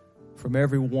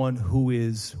everyone who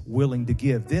is willing to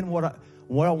give. Then what I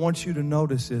want you to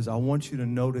notice is, I want you to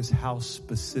notice how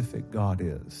specific God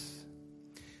is.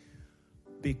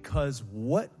 Because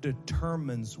what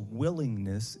determines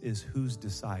willingness is who's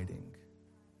deciding.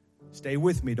 Stay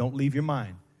with me. Don't leave your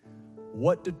mind.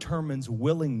 What determines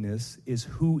willingness is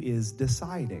who is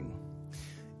deciding.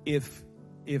 If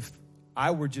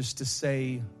I were just to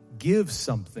say, give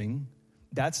something,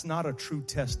 that's not a true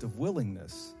test of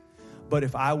willingness. But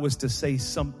if I was to say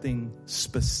something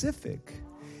specific,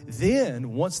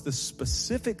 then once the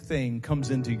specific thing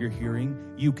comes into your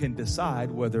hearing, you can decide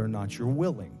whether or not you're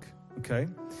willing. Okay?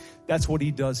 That's what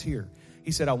He does here.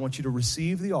 He said, I want you to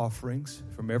receive the offerings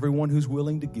from everyone who's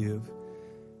willing to give.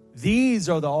 These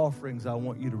are the offerings I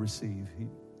want you to receive. He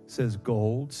says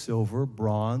gold, silver,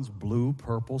 bronze, blue,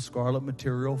 purple, scarlet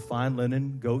material, fine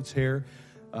linen, goat's hair,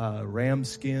 ram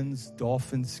skins,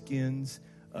 dolphin skins,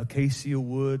 acacia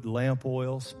wood, lamp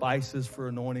oil, spices for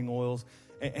anointing oils.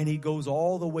 And he goes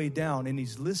all the way down, and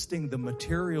he's listing the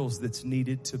materials that's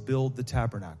needed to build the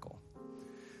tabernacle.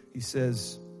 He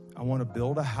says, I want to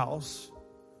build a house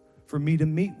for me to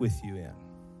meet with you in.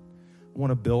 I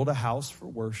want to build a house for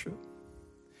worship.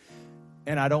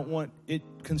 And I don't want it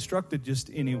constructed just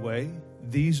anyway.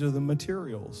 These are the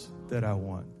materials that I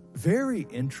want. Very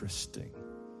interesting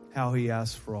how He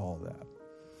asks for all that.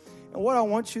 And what I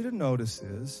want you to notice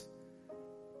is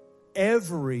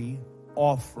every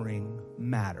offering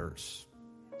matters.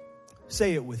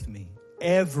 Say it with me.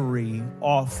 Every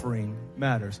offering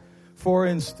matters. For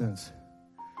instance,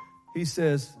 He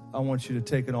says, I want you to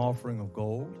take an offering of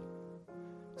gold,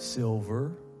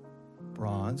 silver,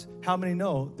 bronze. How many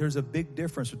know there's a big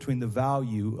difference between the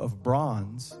value of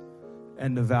bronze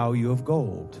and the value of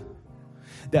gold.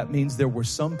 That means there were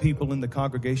some people in the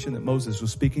congregation that Moses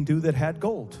was speaking to that had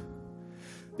gold.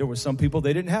 There were some people,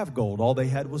 they didn't have gold. All they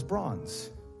had was bronze.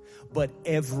 But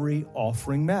every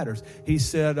offering matters. He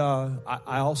said, I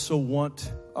also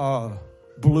want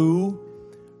blue,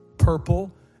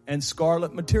 purple, and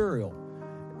scarlet material.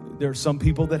 There are some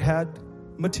people that had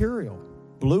material,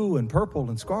 blue and purple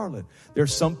and scarlet.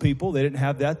 There's some people, they didn't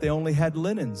have that. They only had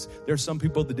linens. There's some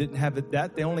people that didn't have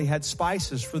that. They only had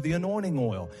spices for the anointing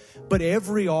oil. But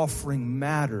every offering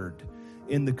mattered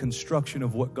in the construction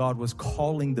of what God was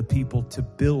calling the people to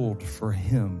build for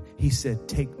him. He said,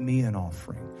 take me an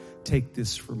offering. Take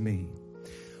this for me.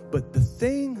 But the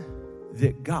thing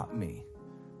that got me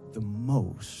the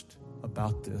most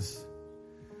about this,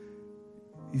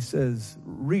 he says,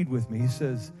 read with me. He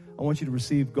says, I want you to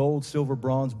receive gold, silver,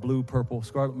 bronze, blue, purple,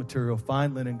 scarlet material,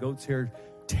 fine linen, goat's hair,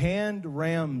 tanned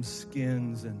ram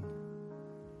skins, and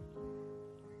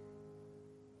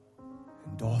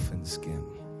dolphin skin.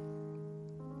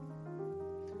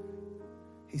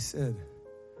 He said,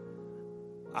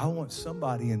 I want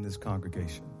somebody in this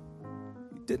congregation.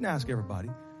 He didn't ask everybody.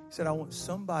 He said, I want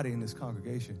somebody in this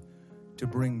congregation to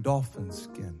bring dolphin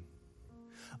skin.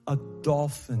 A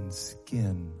dolphin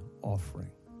skin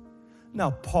offering.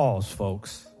 Now pause,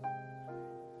 folks.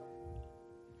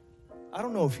 I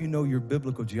don't know if you know your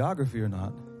biblical geography or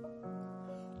not,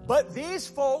 but these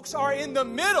folks are in the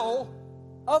middle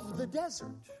of the desert.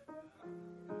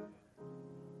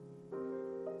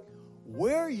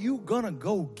 Where are you gonna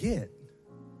go get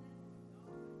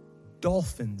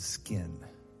dolphin skin?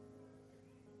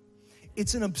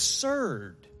 It's an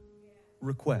absurd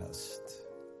request.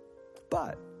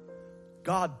 But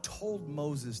God told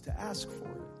Moses to ask for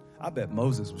it. I bet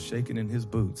Moses was shaking in his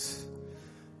boots.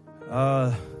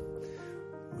 Would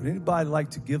anybody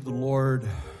like to give the Lord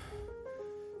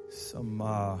some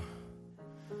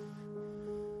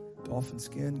dolphin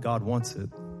skin? God wants it.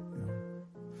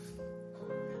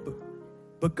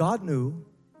 But God knew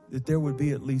that there would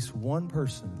be at least one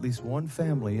person, at least one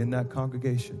family in that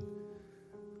congregation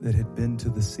that had been to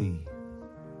the sea,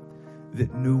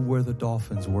 that knew where the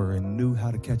dolphins were and knew how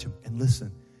to catch them. And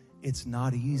listen, it's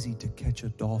not easy to catch a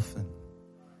dolphin.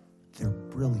 They're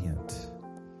brilliant.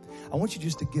 I want you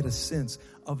just to get a sense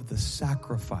of the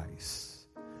sacrifice,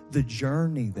 the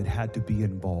journey that had to be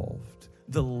involved,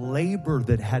 the labor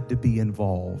that had to be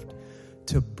involved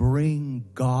to bring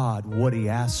God what he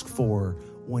asked for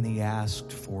when he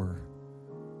asked for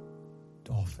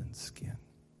dolphin skin.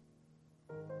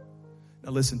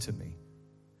 Now listen to me.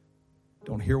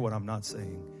 Don't hear what I'm not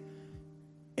saying.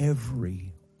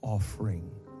 Every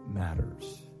offering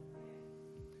matters.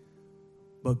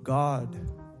 But God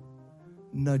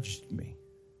nudged me.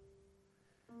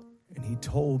 And he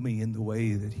told me in the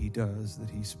way that he does, that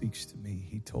he speaks to me.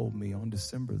 He told me on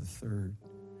December the 3rd,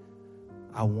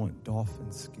 I want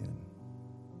dolphin skin.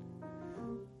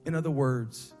 In other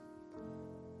words,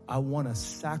 I want a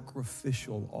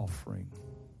sacrificial offering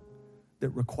that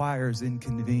requires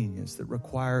inconvenience, that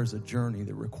requires a journey,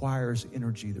 that requires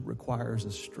energy, that requires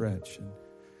a stretch. And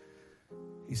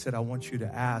he said, I want you to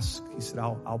ask. He said,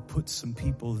 I'll put some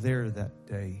people there that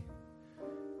day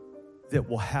that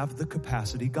will have the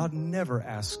capacity. God never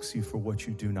asks you for what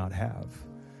you do not have,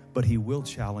 but he will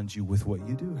challenge you with what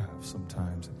you do have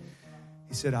sometimes.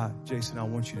 He said, Jason, I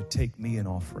want you to take me an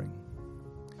offering.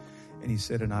 And he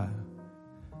said, and I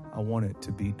want it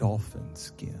to be dolphin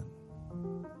skin.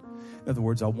 In other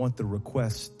words, I want the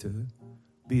request to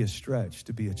be a stretch,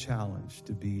 to be a challenge,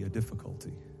 to be a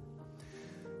difficulty.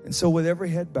 And so with every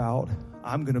head bowed,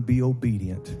 I'm going to be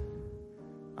obedient.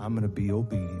 I'm going to be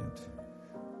obedient.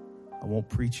 I won't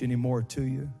preach anymore to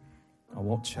you. I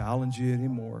won't challenge you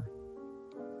anymore.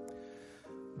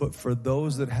 But for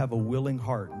those that have a willing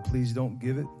heart, and please don't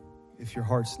give it if your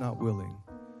heart's not willing.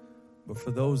 But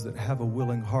for those that have a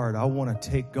willing heart, I want to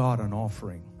take God an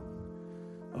offering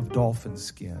of dolphin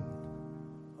skin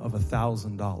of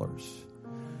 $1,000.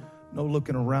 No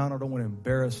looking around. I don't want to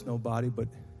embarrass nobody, but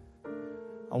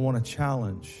I want to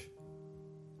challenge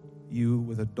you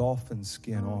with a dolphin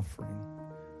skin offering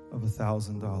of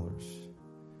 $1,000.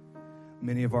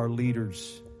 Many of our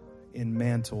leaders in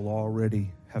Mantle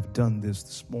already have done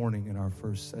this morning in our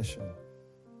first session.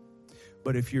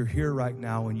 But if you're here right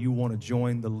now and you want to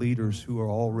join the leaders who are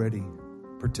already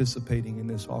participating in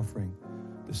this offering,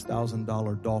 this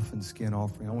 $1,000 dolphin skin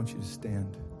offering, I want you to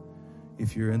stand.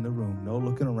 If you're in the room, no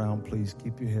looking around, please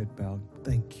keep your head bowed.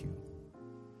 Thank you.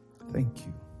 Thank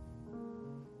you.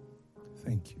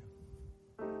 Thank you.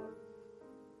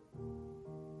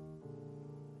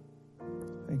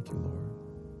 Thank you, Lord.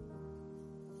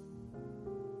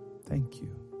 Thank you.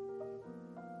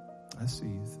 I see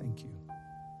you. Thank you.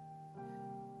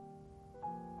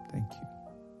 Thank you.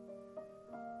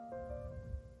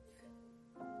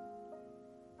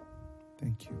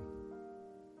 Thank you.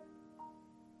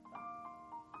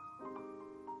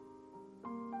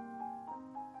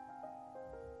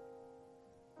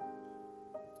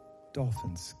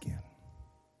 Dolphin skin.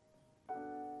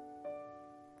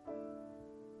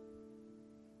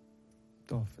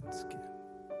 Dolphin skin.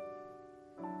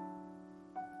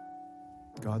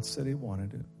 God said he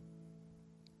wanted it.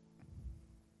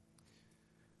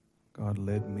 God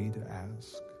led me to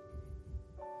ask.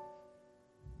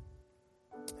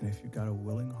 And if you've got a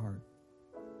willing heart,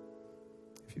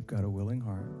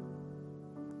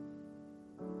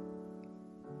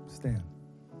 stand.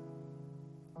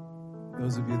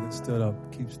 Those of you that stood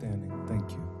up, keep standing.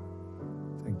 Thank you.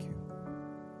 Thank you.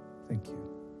 Thank you.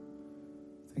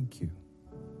 Thank you.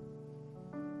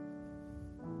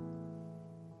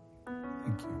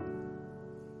 Thank you.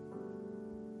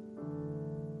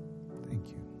 Thank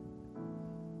you.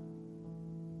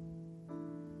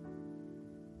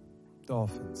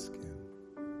 Dolphin skin.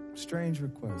 Strange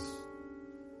request.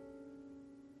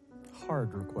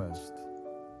 Hard request.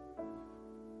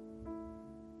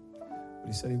 But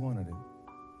he said he wanted it.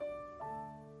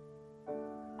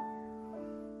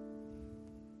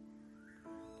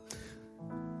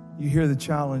 You hear the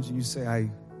challenge and you say,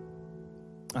 I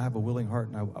have a willing heart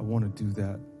and I want to do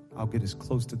that. I'll get as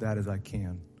close to that as I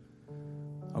can.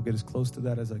 I'll get as close to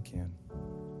that as I can.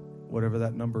 Whatever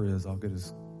that number is, I'll get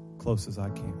as close as I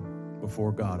can.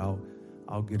 Before God,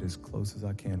 I'll get as close as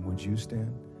I can. Would you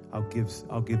stand? I'll give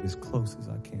as close as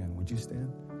I can. Would you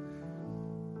stand?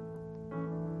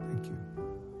 Thank you.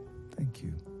 Thank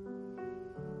you.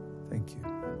 Thank you.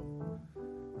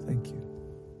 Thank you.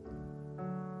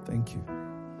 Thank you.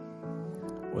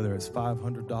 Whether it's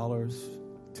 $500,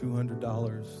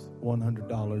 $200,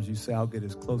 $100, you say, I'll get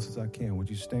as close as I can. Would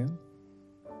you stand?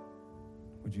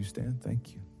 Would you stand?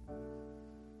 Thank you.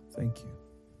 Thank you.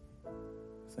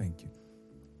 Thank you.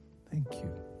 Thank you.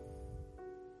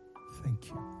 Thank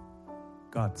you.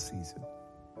 God sees it.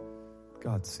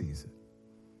 God sees it.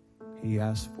 He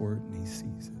asked for it and he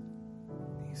sees it.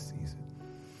 He sees it.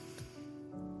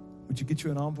 Would you get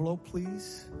you an envelope,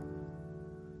 please?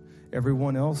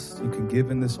 Everyone else, you can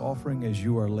give in this offering as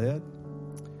you are led.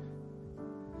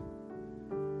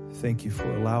 Thank you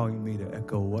for allowing me to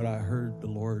echo what I heard the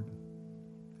Lord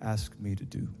ask me to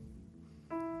do.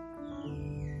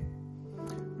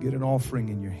 Get an offering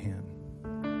in your hand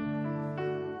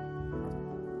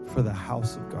for the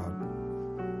house of God.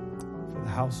 For the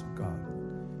house of God.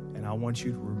 And I want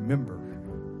you to remember,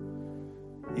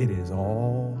 it is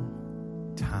all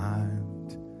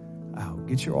timed out.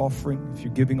 Get your offering. If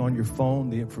you're giving on your phone,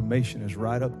 the information is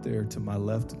right up there to my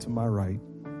left and to my right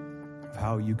of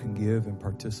how you can give and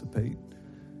participate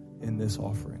in this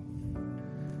offering.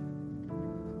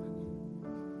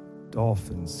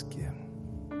 Dolphin skin.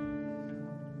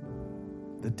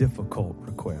 The difficult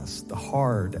request, the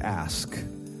hard ask.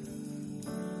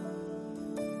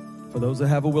 For those that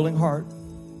have a willing heart,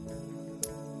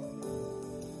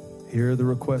 hear the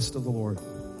request of the Lord.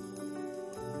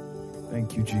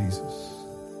 Thank you, Jesus.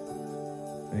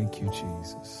 Thank you,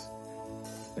 Jesus.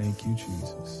 Thank you,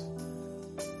 Jesus.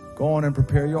 Go on and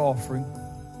prepare your offering.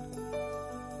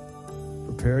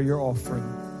 Prepare your offering.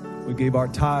 We gave our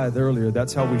tithe earlier.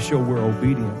 That's how we show we're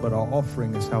obedient, but our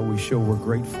offering is how we show we're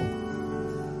grateful.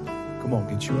 Come on,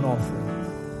 get you an offering.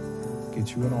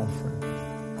 Get you an offering.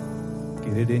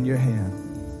 Get it in your hand.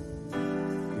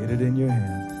 Get it in your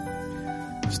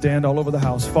hand. Stand all over the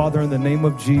house. Father, in the name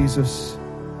of Jesus,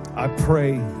 I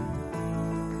pray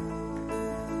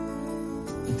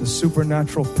that the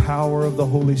supernatural power of the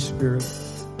Holy Spirit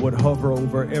would hover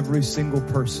over every single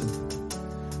person,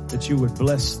 that you would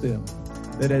bless them,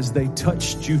 that as they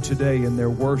touched you today in their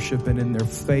worship and in their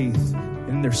faith,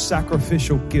 in their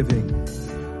sacrificial giving,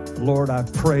 Lord, I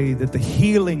pray that the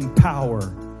healing power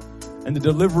and the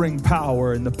delivering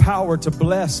power and the power to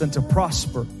bless and to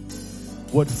prosper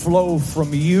would flow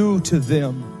from you to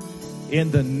them. In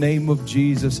the name of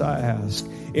Jesus, I ask.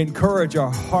 Encourage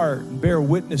our heart and bear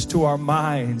witness to our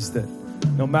minds that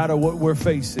no matter what we're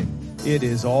facing, it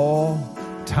is all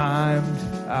timed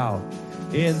out.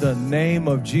 In the name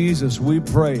of Jesus, we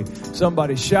pray.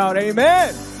 Somebody shout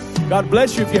amen. God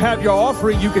bless you. If you have your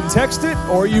offering, you can text it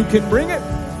or you can bring it.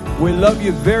 We love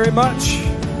you very much.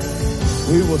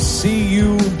 We will see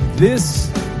you this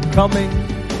coming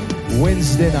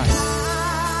Wednesday night.